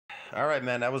All right,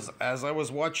 man. As I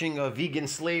was watching a vegan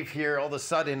slave here, all of a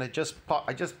sudden I just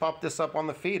popped this up on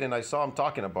the feed, and I saw him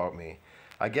talking about me.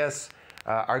 I guess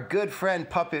our good friend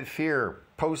Puppetfear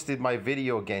posted my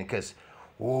video again because,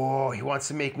 oh, he wants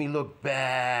to make me look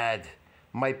bad.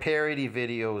 My parody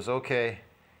videos, okay.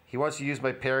 He wants to use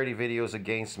my parody videos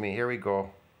against me. Here we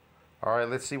go. All right,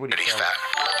 let's see what he says.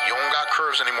 You don't got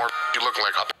curves anymore. You look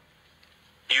like a...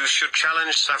 You should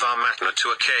challenge Savar Matna to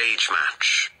a cage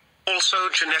match. Also,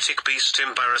 genetic beast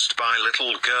embarrassed by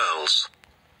little girls.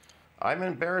 I'm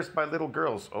embarrassed by little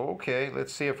girls. Okay,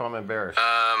 let's see if I'm embarrassed.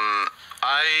 I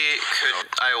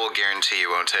will guarantee you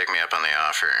won't take me up on the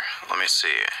offer. Let me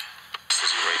see. This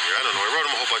is right here. I don't know. I wrote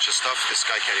him a whole bunch of stuff. This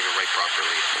guy can't even write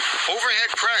properly.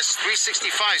 Overhead press,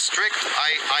 365 strict.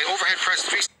 I overhead press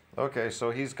 3. Okay,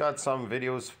 so he's got some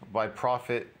videos by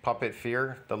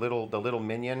Puppetfear, the little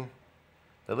minion,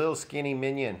 the little skinny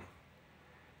minion.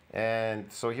 And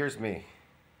so here's me.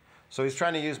 So he's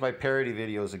trying to use my parody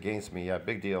videos against me. Yeah,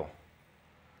 big deal.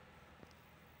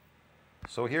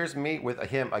 So here's me with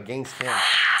him against him.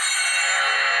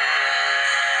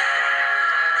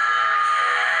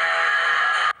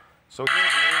 So here's me.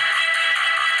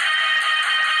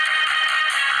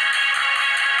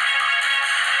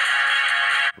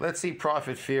 Let's see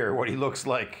Puppetfear, what he looks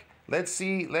like. Let's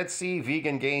see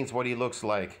VeganGains, what he looks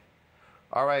like.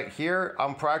 All right, here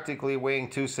I'm practically weighing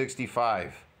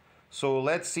 265. So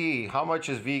let's see, how much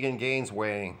is VeganGains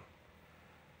weighing?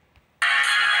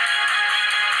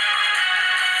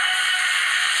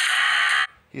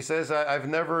 He says, I've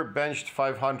never benched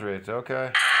 500,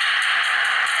 okay.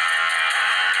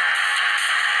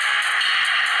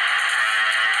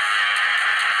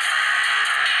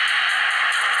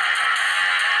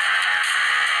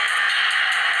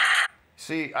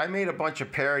 See, I made a bunch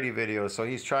of parody videos, so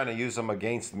he's trying to use them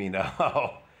against me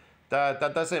now. That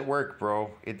doesn't work,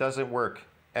 bro. It doesn't work.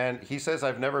 And he says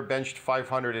I've never benched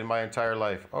 500 in my entire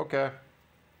life. Okay.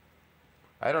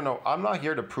 I don't know. I'm not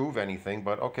here to prove anything,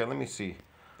 but okay, let me see.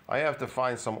 I have to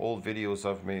find some old videos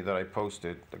of me that I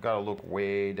posted. They gotta look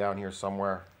way down here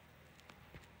somewhere.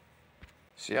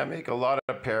 See, I make a lot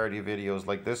of parody videos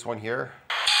like this one here.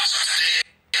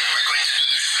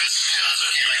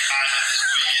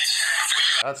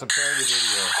 That's a parody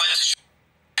video.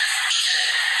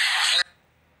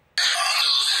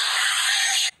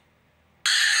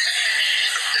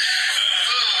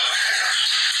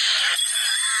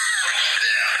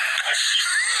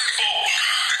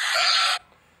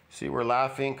 See, we're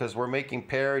laughing because we're making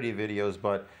parody videos,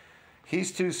 but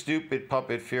he's too stupid,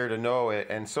 Puppetfear, to know it,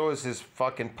 and so is his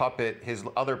fucking puppet, his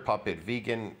other puppet,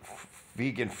 vegan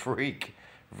freak,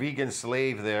 vegan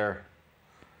slave there.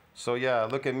 So yeah,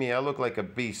 look at me. I look like a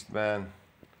beast, man.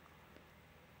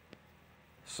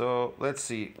 So let's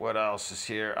see what else is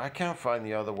here. I can't find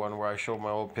the other one where I show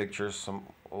my old pictures, some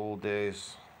old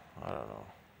days. I don't know.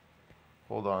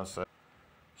 Hold on a sec.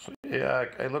 So yeah,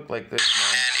 I look like this,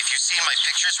 man. And if you see my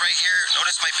pictures right here,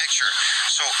 notice my picture.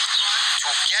 So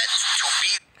to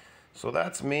be... So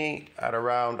that's me at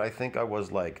around, I think I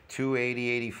was like 280,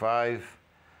 85.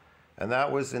 And that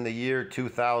was in the year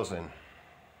 2000.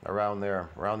 Around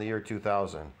there, around the year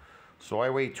 2000. So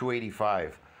I weigh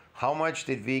 285. How much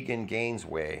did VeganGains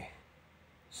weigh?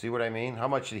 See what I mean? How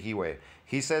much did he weigh?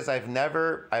 He says I've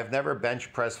never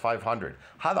bench pressed 500.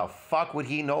 How the fuck would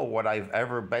he know what I've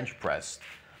ever bench pressed?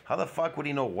 How the fuck would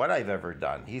he know what I've ever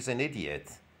done? He's an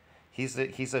idiot. He's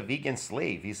a vegan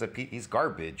slave. He's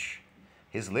garbage.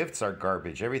 His lifts are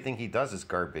garbage. Everything he does is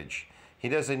garbage. He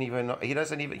hasn't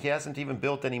even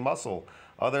built any muscle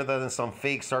other than some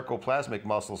fake sarcoplasmic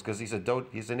muscles because he's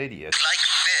an idiot. Like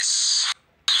this.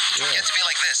 To get to be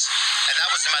like this. And that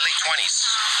was in my late 20s.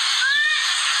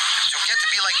 To get to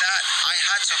be like that, I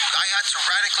had to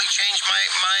radically change my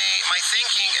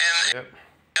thinking and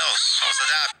so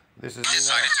that This is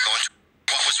decided to go into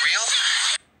what was real.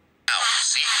 Now,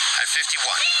 see, at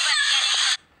 51.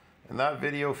 In that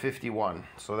video, 51.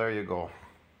 So there you go.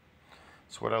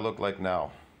 That's what I look like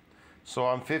now. So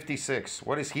I'm 56.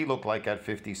 What does he look like at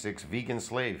 56? Vegan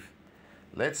slave.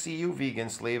 Let's see you, vegan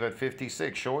slave, at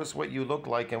 56. Show us what you look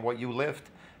like and what you lift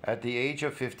at the age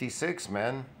of 56,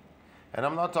 man. And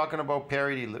I'm not talking about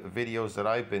parody videos that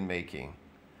I've been making.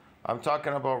 I'm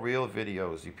talking about real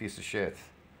videos, you piece of shit.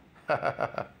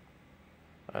 I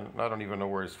don't even know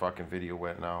where his fucking video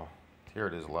went now. Here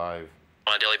it is live.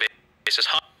 On a daily basis.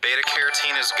 Beta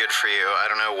carotene is good for you. I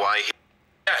don't know why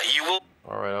Yeah, you will...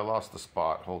 Alright, I lost the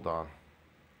spot. Hold on.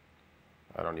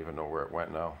 I don't even know where it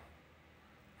went now.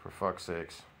 For fuck's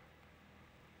sakes.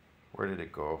 Where did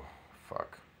it go?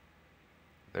 Fuck.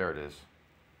 There it is.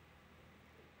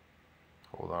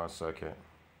 Hold on a second.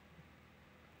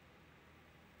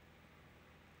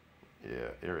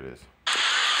 Yeah, here it is.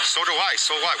 So do I.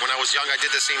 So what? When I was young, I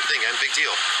did the same thing, and big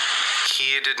deal.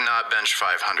 He did not bench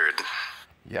 500.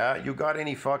 Yeah, you got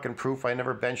any fucking proof I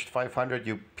never benched 500,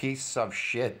 you piece of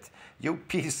shit? You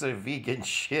piece of vegan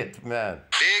shit, man.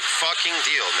 Big fucking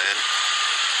deal, man.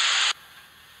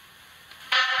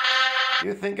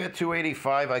 You think at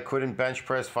 285 I couldn't bench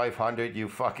press 500, you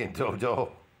fucking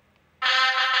dodo?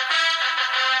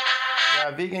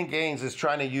 Yeah, VeganGains is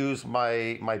trying to use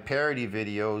my parody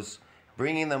videos,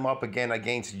 bringing them up again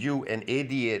against you, an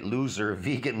idiot loser,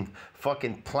 vegan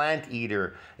fucking plant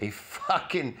eater, a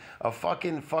fucking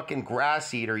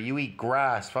grass eater. You eat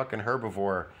grass, fucking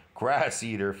herbivore, grass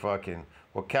eater, fucking.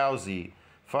 What cows eat.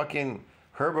 Fucking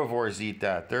herbivores eat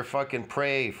that. They're fucking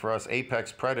prey for us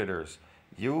apex predators.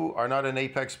 You are not an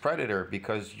apex predator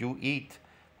because you eat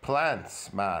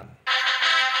plants, man.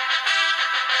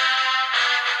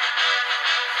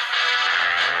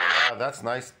 Yeah, that's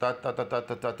nice.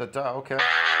 Okay.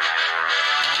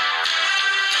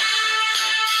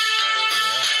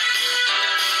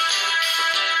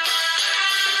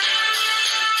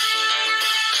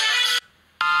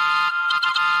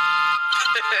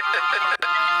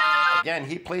 Again,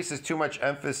 he places too much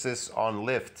emphasis on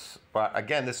lifts. But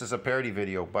again, this is a parody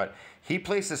video, but he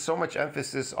places so much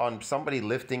emphasis on somebody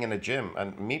lifting in a gym.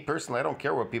 And me personally, I don't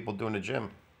care what people do in the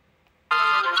gym.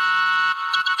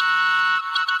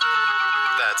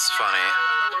 That's funny.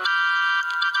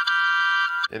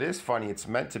 It is funny. It's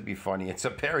meant to be funny. It's a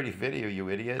parody video, you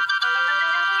idiot.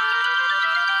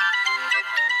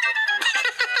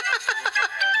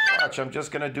 Watch, I'm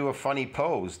just going to do a funny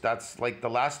pose. That's like the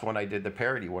last one I did, the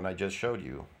parody one I just showed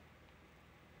you.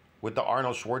 With the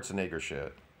Arnold Schwarzenegger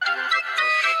shit.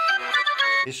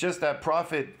 It's just that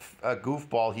Prophet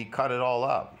goofball, he cut it all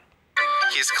up.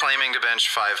 He's claiming to bench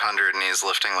 500 and he's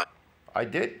lifting like... I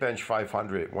did bench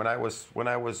 500 when I was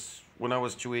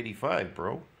 285,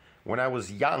 bro. When I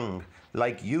was young,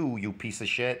 like you piece of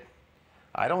shit.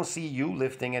 I don't see you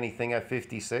lifting anything at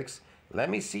 56. Let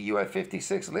me see you at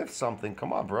 56 lift something.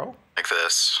 Come on, bro. Like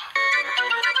this.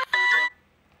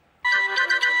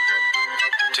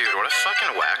 Dude, what a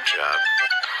fucking whack job.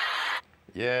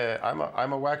 Yeah,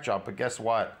 I'm a whack job, but guess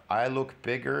what? I look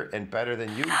bigger and better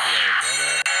than you, bro.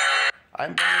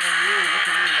 I'm better than you. Look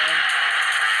at me, man.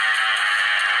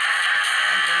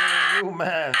 I'm better than you,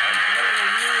 man. I'm better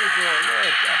than you, bro.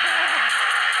 Look.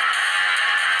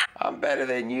 I'm better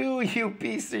than you, you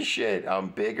piece of shit. I'm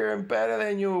bigger and better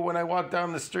than you when I walk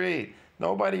down the street.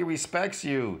 Nobody respects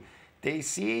you. They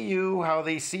see you how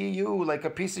they see you, like a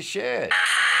piece of shit. Look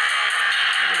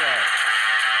at that.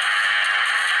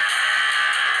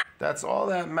 That's all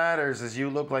that matters is you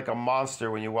look like a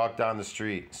monster when you walk down the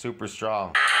street. Super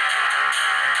strong.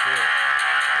 That's it.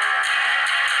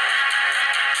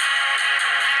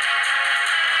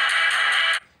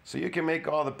 So you can make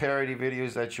all the parody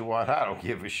videos that you want. I don't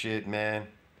give a shit, man.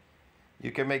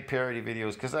 You can make parody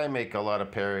videos because I make a lot of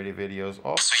parody videos.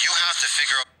 Oh, So you have to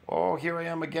figure out. oh, here I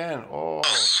am again. Oh,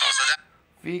 So that.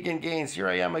 VeganGains, here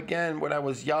I am again when I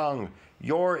was young.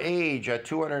 Your age at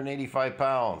 285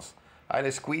 pounds. I'd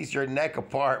have squeezed your neck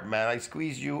apart, man. I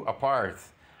squeezed you apart.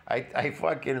 I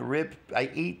fucking rip. I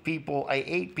ate people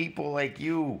like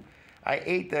you. I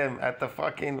ate them at the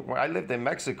fucking... I lived in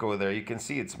Mexico there. You can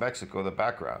see it's Mexico, the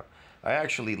background. I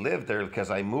actually lived there because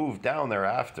I moved down there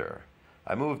after.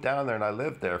 I moved down there and I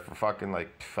lived there for fucking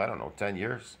like, I don't know, 10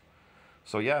 years.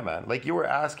 So yeah, man. Like you were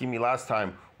asking me last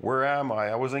time, where am I?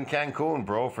 I was in Cancun,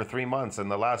 bro, for 3 months in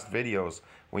the last videos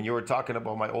when you were talking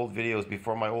about my old videos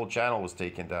before my old channel was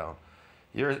taken down.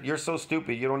 You're so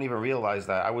stupid. You don't even realize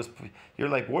that. You're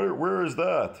like, where is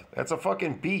that? That's a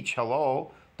fucking beach.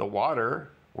 Hello, the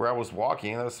water where I was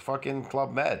walking. That was fucking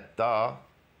Club Med. Duh.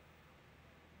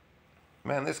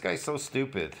 Man, this guy's so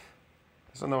stupid.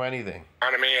 Doesn't know anything.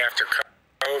 Economy after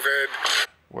COVID.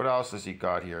 What else has he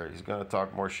got here? He's gonna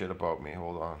talk more shit about me.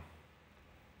 Hold on.